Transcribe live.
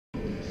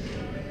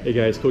Hey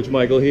guys, Coach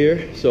Michael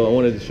here. So I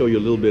wanted to show you a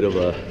little bit of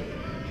a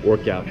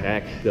workout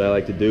hack that I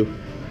like to do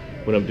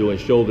when I'm doing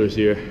shoulders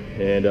here.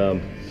 And I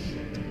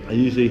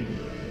usually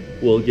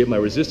will get my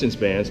resistance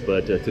bands,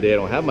 but today I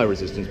don't have my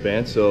resistance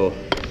bands, so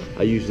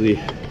I'm using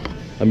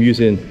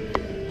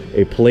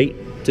a plate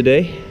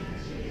today.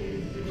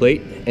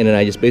 And then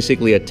I just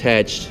basically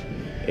attached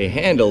a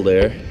handle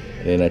there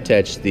and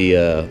attached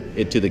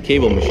it to the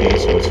cable machine,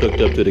 so it's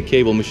hooked up to the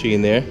cable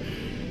machine there.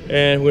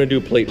 And we're gonna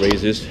do plate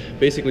raises,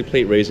 basically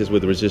plate raises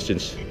with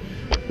resistance,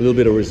 a little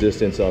bit of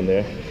resistance on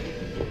there.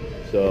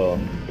 So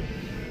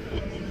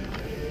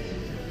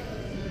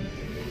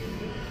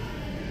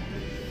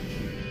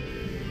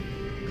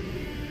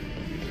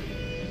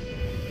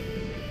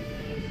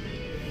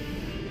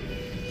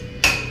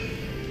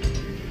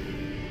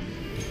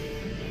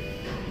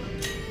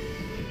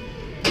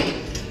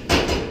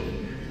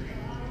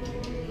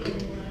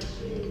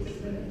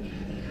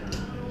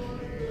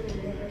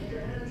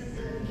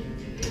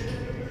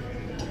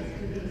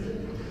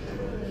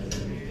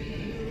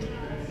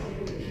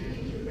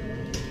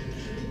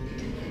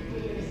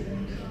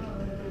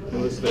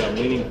notice that I'm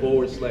leaning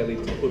forward slightly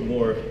to put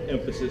more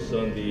emphasis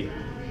on the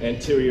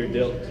anterior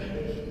delt.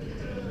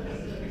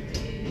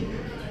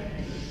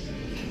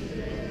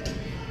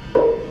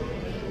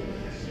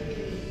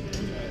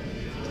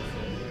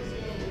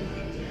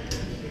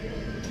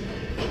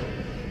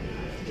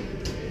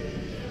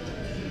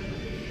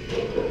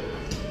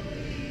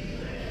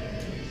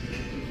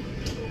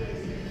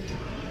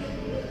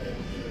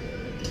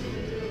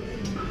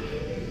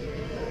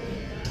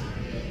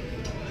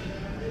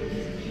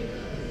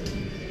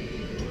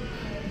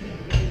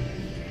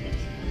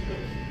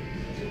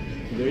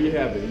 There you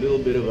have it, a little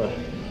bit of a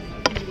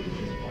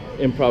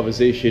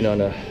improvisation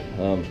on a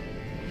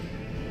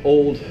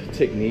old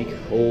technique,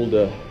 old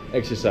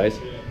exercise.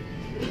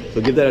 So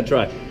give that a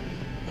try.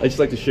 I just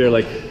like to share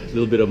like a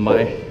little bit of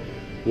my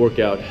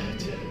workout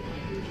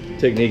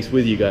techniques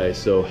with you guys.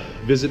 So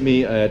visit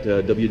me at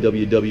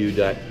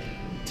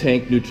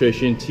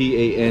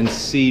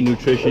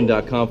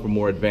www.tancnutrition.com for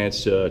more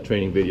advanced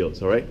training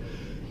videos. All right,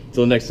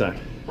 until next time.